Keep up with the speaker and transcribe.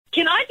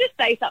I just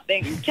say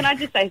something?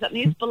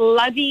 It's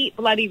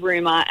bloody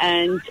rumour,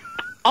 and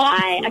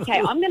I'm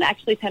going to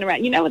actually turn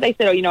around. You know what they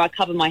said? I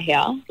cover my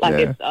hair,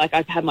 it's like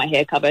I have my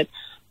hair covered.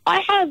 I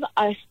have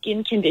a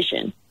skin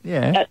condition.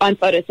 Yeah. I'm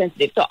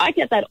photosensitive, so I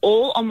get that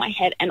all on my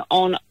head and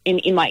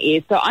in my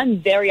ears. So I'm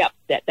very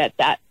upset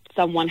that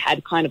someone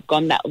had kind of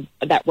gone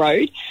that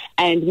road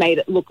and made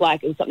it look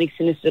like it was something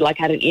sinister, like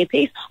had an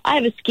earpiece. I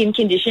have a skin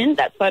condition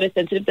that's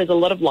photosensitive. There's a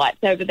lot of lights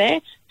over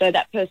there, so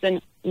that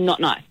person, not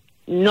nice.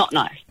 Not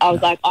nice. I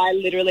was like, I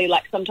literally,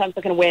 sometimes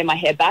I can wear my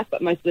hair back,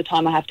 but most of the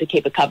time I have to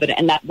keep it covered,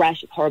 and that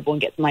rash is horrible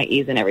and gets in my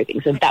ears and everything.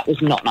 So that was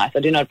not nice.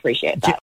 I do not appreciate that.